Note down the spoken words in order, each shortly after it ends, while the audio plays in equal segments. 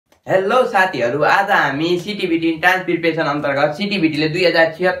Hello साथीहरु, आज हामी CTEVT इन्ट्रान्स प्रिपरेसन अन्तर्गत CTEVT ले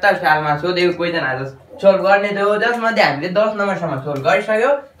 2076 सालमा सोधेको क्वेशन आज सोल्भ गर्ने थियौ, जसमध्ये हामीले 10 नम्बरसम्म सोल्भ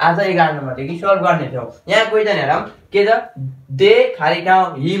गरिसक्यौ। आज 11 नम्बरदेखि सोल्भ गर्ने थियौ। यहाँ क्वेशन हेरौं के छ, दे खाली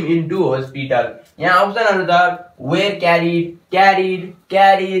ठाउँ हिम इन्टु हस्पिटल। यहाँ अप्सनहरु छ वेयर क्यारिड, क्यारिड,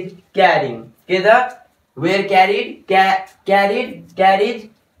 क्यारिज, क्यारिङ। के छ, वेयर क्यारिड, क्यारिड, क्यारिज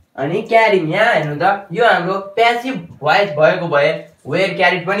अनि क्यारिङ। यहाँ हेर्नु त, यो हाम्रो प्यासिभ भोइस भएको भए वेयर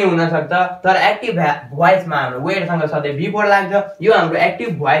क्यारिड पनि हुन सक्छ, तर एक्टिभ भोइसमा हाम्रो वेयर सँग सधैं V4 लाग्छ। यो हाम्रो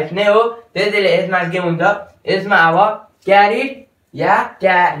एक्टिभ भोइस नै हो, त्यसैले यसमा के हुन्छ, यसमा अब क्यारिड या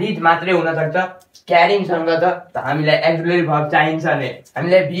क्यारिज मात्रै हुन सक्छ। क्यारिङ सँग त हामीलाई एक्सिलरी भर्ब चाहिन्छ नै।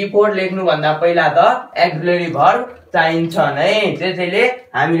 हामीलाई V4 लेख्नु भन्दा पहिला त एक्सिलरी भर्ब चाहिन्छ नै, त्यसैले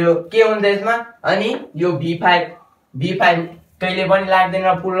हाम्रो के हुन्छ यसमा, अनि यो V5 कहिले पनि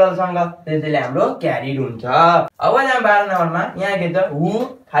लाग्दैन प्लुरल सँग, त्यसैले हाम्रो क्यारिड हुन्छ। अब यहाँ 12 नम्बरमा यहाँ के छ, हु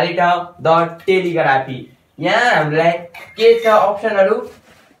खाली ठाउँ द टेलिग्राफी। यहाँ हामीलाई के छ अप्सनहरु,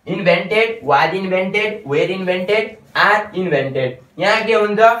 invented, was invented, where invented, are invented. यहाँ के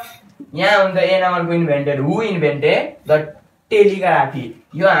हुन्छ, यहाँ हुन्छ ए नम्बरको invented, who invented the telegraphy.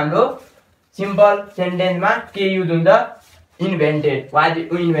 यो हाम्रो सिम्पल सेन्टेन्समा के युज हुन्छ, इन्भेन्टेड। वाज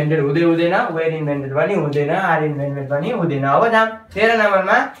इन्भेन्टेड हुँदैन, वेयर इन्भेन्टेड पनि हुँदैन, आर इन्भेन्टेड पनि हुँदैन। अब जाम 13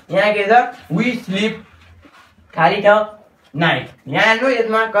 नम्बरमा यहाँ के छ, वी स्लिप खाली ठाउँ नाइट। यहाँ हेर्नु,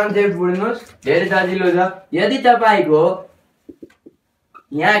 यसमा कन्सेप्ट बुझ्नुस्, धेरै सजिलो छ। यदि तपाईको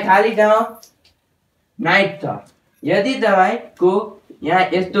यहाँ खाली ठाउँ नाइट छ, यदि तपाईको यहाँ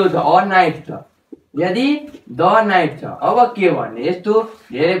यस्तो छ अ नाइट छ, यदि द नाइट छ, अब के भन्ने, यस्तो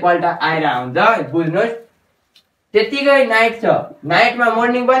धेरै पल्ट आएर हुन्छ, बुझ्नुस्। त्यतिकै नाइट छ, नाइटमा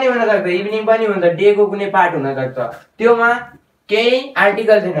मर्निङ पनि हुन सक्छ, इभिनिङ पनि हुन्छ, डे को कुनै पार्ट हुन सक्छ, त्योमा केही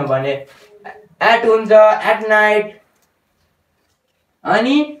आर्टिकल छैन भने एट हुन्छ, एट नाइट।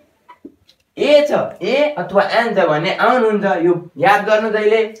 अनि ए छ, ए अथवा एन छ भने आउन हुन्छ, यो याद गर्नु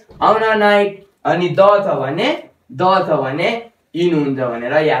जहिले, आउन नाइट। अनि द छ भने इन हुन्छ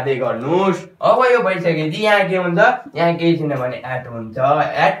भनेर यादै गर्नुस्। अब यो भइसकेपछि यहाँ के हुन्छ, यहाँ केही छैन भने एट हुन्छ,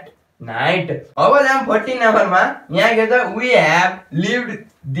 एट नाइट। अब जाम 14 नम्बरमा यहाँ के छ, वी हेभ लिभड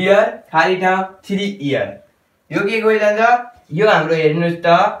देयर खाली ठाउँ 3 इयर। यो के क्वेशन छ, यो हाम्रो हेर्नुस् त,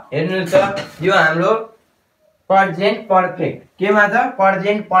 यो हाम्रो प्रेजेन्ट पर्फेक्ट केमा छ,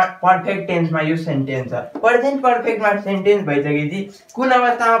 प्रेजेन्ट पर्फेक्ट टेन्समा यो सेन्टेन्स छ। प्रेजेन्ट पर्फेक्टमा सेन्टेन्स भइसकेपछि कुन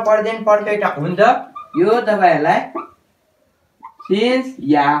अवस्थामा प्रेजेन्ट पर्फेक्ट हुन्छ, यो तपाईहरुलाई सिन्स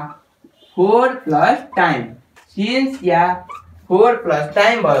या फोर प्लस टाइम, सिन्स या 4 प्लस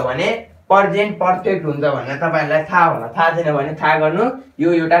टाइम भयो भने प्रेजेन्ट पर्फेक्ट हुन्छ भनेर तपाईहरुलाई थाहा होला। थाहा छैन भने थाहा गर्नु,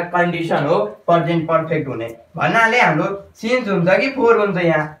 यो एउटा कन्डिसन हो प्रेजेन्ट पर्फेक्ट हुने भन्नाले। हाम्रो सिन्स हुन्छ कि 4 हुन्छ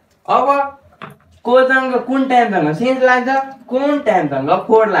यहाँ। अब कोसँग कुन टाइमसँग सिन्स लाग्छ, कुन टाइमसँग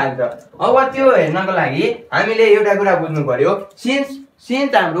 4 लाग्छ। अब त्यो हेर्नको लागि हामीले एउटा कुरा बुझ्नु पर्यो,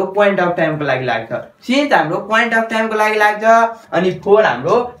 सिन्स हाम्रो पोइन्ट अफ टाइमको लागि लाग्छ, सिन्स हाम्रो पोइन्ट अफ टाइमको लागि लाग्छ, अनि 4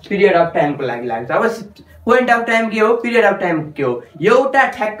 हाम्रो पिरियड अफ टाइमको लागि लाग्छ। अब पोइन्ट अफ टाइम के हो, पिरियड अफ टाइम के हो, एउटा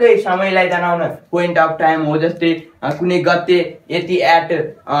ठ्याक्कै समयलाई जनाउन पोइन्ट अफ टाइम हो। जस्तै कुनै गते यति एट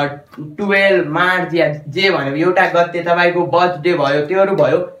 12 मार्च या जे भनेको एउटा गते तपाईको बर्थडे भयो, त्योहरू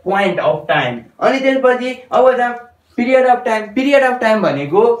भयो पोइन्ट अफ टाइम। अनि त्यसपछि अब जहाँ पिरियड अफ टाइम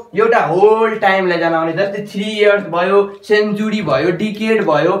भनेको एउटा होल टाइमलाई जनाउने, जस्तै 3 इयर्स भयो, सेन्चुरी भयो, डिकेड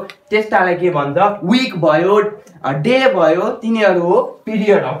भयो, त्यस्तालाई के भन्छ, विक भयो, डे भयो, तिनीहरू हो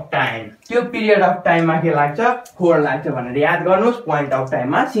पिरियड अफ टाइम। त्यो पिरियड अफ टाइममा के लाग्छ, 4 लाग्छ भनेर याद गर्नुस्। पोइन्ट अफ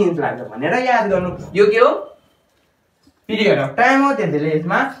टाइममा सिन्स लाग्छ भनेर याद गर्नु। यो के हो, पिरियड अफ टाइम हो, त्यसैले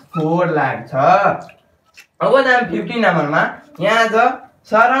यसमा 4 लाग्छ। अब जाम 15 नम्बरमा यहाँ छ,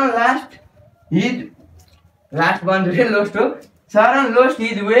 Saran lost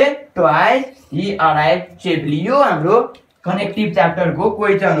his way twice he arrived safely। यो हाम्रो कनेक्टिभ च्याप्टरको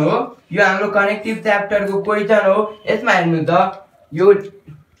क्वेशन हो, यो हाम्रो कनेक्टिभ च्याप्टरको क्वेशन हो। यसमा हेर्नु त, यो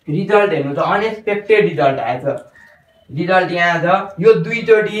रिजल्ट हेर्नु त, अनएक्सपेक्टेड रिजल्ट आएछ। रिजल्ट यहाँ छ, यो 2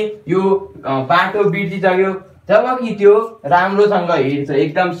 चोटी यो बाटो बिर्सिसक्यो, जबकि त्यो राम्रोसँग हिँड्छ,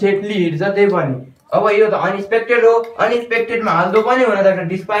 एकदम सेफली हिँड्छ। त्यही पनि अब यो त अनएक्सपेक्टेड हो, अनएक्सपेक्टेडमा हल्दो पनि हुन सक्छ,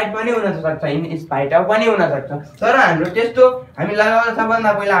 डिस्पाइट पनि हुन सक्छ, इन स्पाइट अफ पनि हुन सक्छ। तर हाम्रो त्यस्तो हामी लगाउन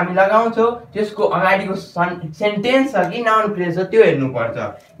सबभन्दा पहिला हामी लगाउँछौँ त्यसको अगाडिको सेन्टेन्स छ कि नाउन फ्रेज छ त्यो हेर्नुपर्छ।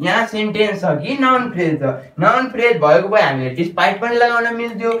 यहाँ सेन्टेन्स छ कि नाउन फ्रेज छ, नाउन फ्रेज भएको भए हामीले डिस्पाइट पनि लगाउन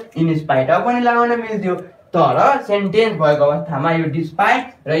मिल्थ्यो, इन स्पाइट अफ पनि लगाउन मिल्थ्यो। तर सेन्टेन्स भएको अवस्थामा यो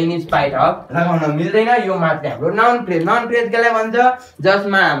डिस्पाइट र इन स्पाइट अफ लगाउन मिल्दैन। यो मात्रै हाम्रो नाउन फ्रेज। नाउन फ्रेज केलाई भन्छ,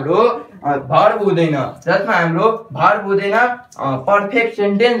 जसमा हाम्रो भर्ब हुँदैन, पर्फेक्ट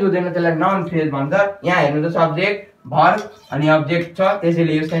सेन्टेन्स हुँदैन, त्यसलाई नाउन फ्रेज भन्छ। यहाँ हेर्नु त, सब्जेक्ट भर्ब अनि अब्जेक्ट छ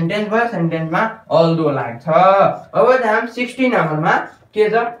त्यसैले यो सेन्टेन्स भयो सेन्टेन्समा अल्दो लाग्छ अब हामी 16 नम्बरमा के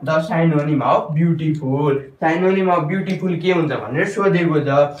छ the synonym of beautiful synonym of beautiful के हुन्छ भनेर सोधेको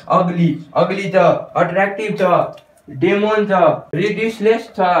छ अग्ली छ अट्र्याक्टिभ छ डेमोन छ रिडिसलेस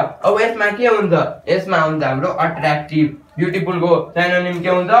छ अब यसमा के हुन्छ यसमा हुन्छ हाम्रो अट्र्याक्टिभ ब्युटिफुल को साइनोनिम के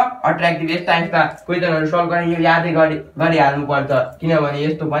हुन्छ अट्र्याक्टिभ यस्ता यस्ता क्वेशनहरु सल्भ गर्ने यो यादै गरिहाल्नु पर्छ किनभने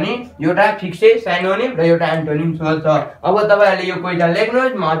यस्तो पनि एउटा फिक्सै साइनोनिम र एउटा एन्टोनिम सोध्छ अब तपाईहरुले यो क्वेशन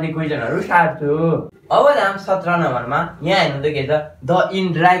लेख्नुस् म अझै क्वेशनहरु सार्छु अब हामी 17 नम्बरमा यहाँ हेर्नु त के छ the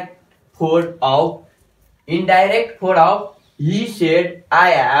indirect four of he said I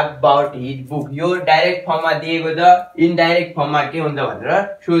have bought his book यो डाइरेक्ट फर्ममा दिएको छ इनडाइरेक्ट फर्ममा के हुन्छ भनेर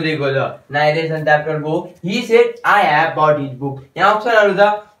सोधेको छ नारेसन च्याप्टर को he said I have bought his book यहाँ अप्सनहरु छ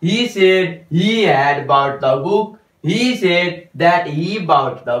he said he had bought the book he said that he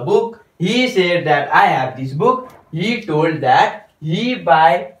bought the book he said that I have this book he told that he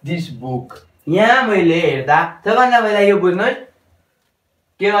buy this book यहाँ मैले हेर्दा सबभन्दा पहिला यो बुझ्नुस्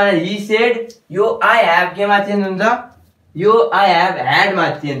के भने he said यो I have केमा चेन्ज हुन्छ यो I have had मा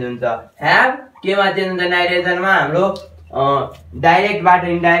चेन्ज हुन्छ have केमा चेन्ज हुन्छ नारेसनमा हाम्रो डाइरेक्ट बाट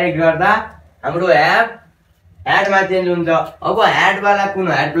इनडाइरेक्ट गर्दा हाम्रो have had मा चेन्ज हुन्छ अब had वाला कुन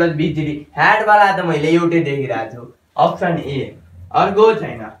हो had प्लस b3 had वाला त मैले एउटै देखिरहेको छु अप्सन ए अर्को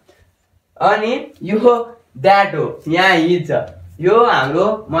छैन अनि यो that हो यहाँ ही छ यो हाम्रो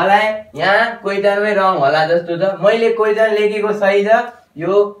मलाई यहाँ क्वेशनमै रङ होला जस्तो छ मैले क्वेशन लेखेको सही छ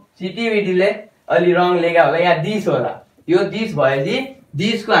यो CTEVT ले अलि रङ लेखा होला यहाँ दिस होला यो दिस भएपछि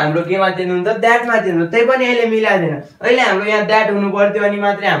दिस को हाम्रो केमा चेन्ज हुन्छ दैट मा चेन्ज हुन्छ त्यै पनि अहिले मिलादैन अहिले हाम्रो यहाँ दैट हुनु पर्थ्यो अनि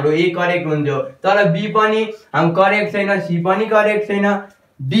मात्रै हाम्रो ए करेक्ट हुन्थ्यो तर बी पनि हम करेक्ट छैन सी पनि करेक्ट छैन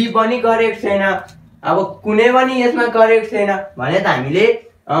डी पनि करेक्ट छैन अब कुनै पनि यसमा करेक्ट छैन भने त हामीले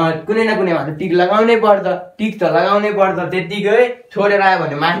कुनै न कुनैमा त टिक लगाउनै पर्छ टिक त लगाउनै पर्छ त्यतिकै छोडेर आयो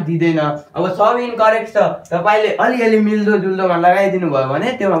भने मार्क्स दिदैन अब सब इनकरेक्ट छ तपाईले अलिअलि मिल्दो जुल्दोमा लगाइदिनु भयो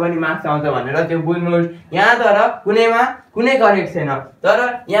भने त्यसमा पनि मार्क्स आउँछ भनेर त्यो बुझ्नुस् यहाँ तर कुनैमा कुनै करेक्ट छैन तर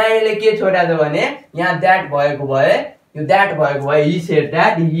यहाँ यसले के छोड्या छ भने यहाँ दैट भएको भए यो दैट भएको भए he said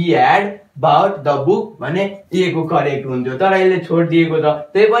that he had bought the book भने ए को करेक्ट हुन्थ्यो तर यसले छोड दिएको छ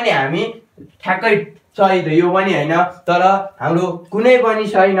त्यै पनि हामी ठ्याक्कै सही त यो पनि हैन तर हाम्रो कुनै पनि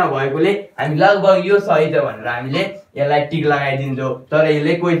सही नभएकोले हामी लगभग यो सही छ भनेर हामीले यसलाई टिक लगाइदिन्छौं तर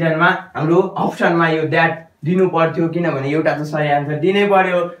यसले क्वेशनमा हाम्रो अप्सनमा यो दैट दिनु पर्थ्यो किनभने एउटा त सही आन्सर दिनै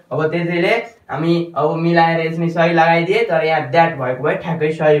पर्यो अब त्यसैले हामी अब मिलाएर यसले सही लगाइदिए तर यहाँ दैट भएको भए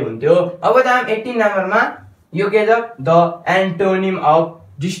ठ्याक्कै सही हुन्थ्यो अब त हामी 18 नम्बरमा यो के छ the एन्टोनिम of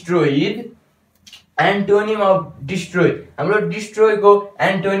destroyed एन्टोनिम of destroy हाम्रो डिस्ट्रोय को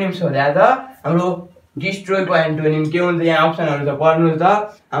एन्टोनिम सोध्या छ हाम्रो डिस्ट्रोय को एन्टोनिम के हुन्छ यहाँ अप्सनहरु छ पढ्नु त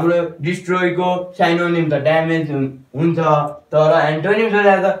हाम्रो डिस्ट्रोय को साइनोनिम त ड्यामेज हुन्छ तर एन्टोनिम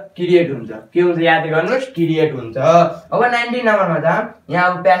सोध्या छ क्रिएट हुन्छ के हुन्छ याद गर्नुस् क्रिएट हुन्छ अब 19 नम्बरमा त यहाँ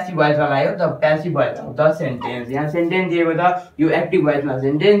अब प्यासिभ भोइसमा लाग्यो त प्यासिभ भोइस द सेन्टेन्स यहाँ सेन्टेन्स दिएको छ यो एक्टिभ भोइसमा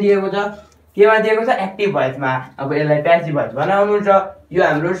सेन्टेन्स दिएको छ केमा दिएको छ एक्टिभ भोइसमा अब यसलाई प्यासिभ भोइस बनाउनु छ यो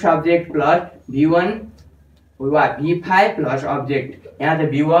हाम्रो सब्जेक्ट प्लस v1 वा v5 प्लस अब्जेक्ट यहाँ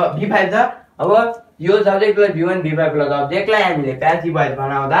त v5 छ अब यो subject plus v1 v5 plus अब्जेक्टलाई हामीले प्यासिभ भोइस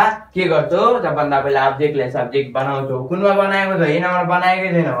बनाउँदा के गर्छौ सबभन्दा पहिला अब्जेक्टलाई सब्जेक्ट बनाउँछौ कुनमा बनाएको छ यिनमा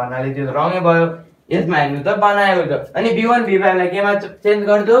बनाएकै छैन भन्नाले त्यो रङै भयो यसमा हेर्नु त बनाएको छ अनि v1 v5 लाई केमा चेन्ज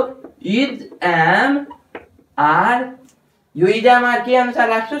गर्छौ इज एम आर यो इजामा के अनुसार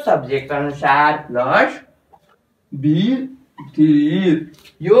राख्छु सब्जेक्ट अनुसार प्लस b3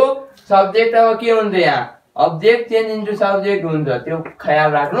 यो सब्जेक्ट अब के हुन्छ यहाँ अब्जेक्ट चेन्ज इन्टु सब्जेक्ट हुन्छ त्यो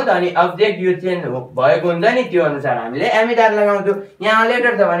ख्याल राख्नु अनि अब्जेक्ट यो चेन्ज भएको हुन्छ नि त्यो अनुसार हामीले एमिटार लगाउँछौ यहाँ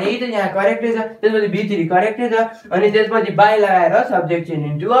लेटर छ भने यो यहाँ करेक्टै छ त्यसपछि b3 करेक्टै छ अनि त्यसपछि बाइ लगाएर सब्जेक्ट चेन्ज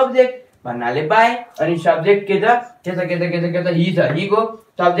इन्टु अब्जेक्ट भन्नाले बाइ अनि सब्जेक्ट के छ ही छ ही को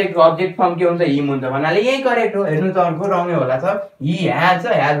सब्जेक्ट को अब्जेक्ट फर्म के हुन्छ हिम हुन्छ भन्नाले यही करेक्ट हो हेर्नु त अर्को रङै होला छ ही ह्याज छ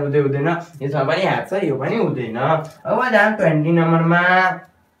ह्याज हुँदैन यसमा पनि ह्याज छ यो पनि हुँदैन अब जाम 20 नम्बरमा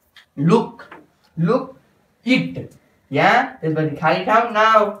लुक इट यहाँ त्यसपछि खाली ठाउँ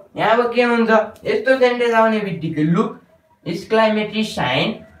नाउ यहाँ अब के हुन्छ यस्तो सेन्टेन्स आउने बित्तिकै लुक एक्सक्लेमेटरी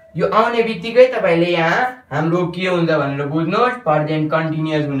साइन यो आउने बित्तिकै तपाईले यहाँ हाम्रो के हुन्छ भनेर बुझ्नुस् प्रेजेन्ट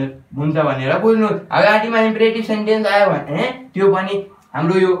कन्टिन्युअस हुन्छ भनेर बुझ्नुस् अगाडिमा इम्परेटिभ सेन्टेन्स आयो भने त्यो पनि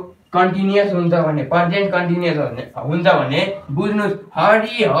हाम्रो यो कन्टिन्युअस हुन्छ भने प्रेजेन्ट कन्टिन्युअस हुन्छ भने बुझ्नुस्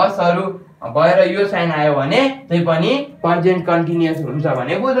हरि हसहरु भएर यो साइन आयो भने त्यही पनि प्रेजेन्ट कन्टिन्युअस हुन्छ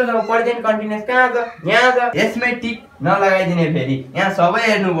भने बुझ्नु छ। प्रेजेन्ट कन्टिन्युअस कहाँ छ? यहाँ छ। यसमै टिक नलगाइदिने फेरि यहाँ सबै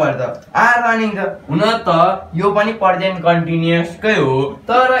हेर्नु पर्छ। आर रनिङ छ हुन त यो पनि प्रेजेन्ट कन्टिन्युअसकै हो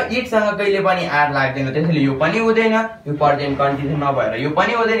तर इटसँग कहिले पनि आर लाग्दैन त्यसैले यो पनि हुँदैन। यो प्रेजेन्ट कन्टिन्युअस नभएर यो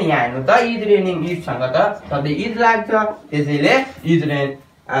पनि हुँदैन। यहाँ हेर्नु त इज रेनिङ इटसँग त सधैँ इज लाग्छ त्यसैले इज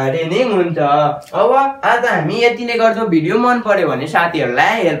रेनिङ हुन्छ। अब आज हामी यति नै गर्छौँ। भिडियो मन पर्यो भने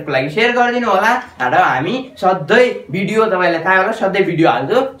साथीहरूलाई हेल्पको लागि सेयर गरिदिनु होला र हामी सधैँ भिडियो तपाईँलाई थाहा होला सधैँ भिडियो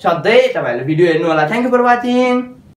हाल्छु। सधैँ तपाईँहरूले भिडियो हेर्नु होला। Thank you for watching.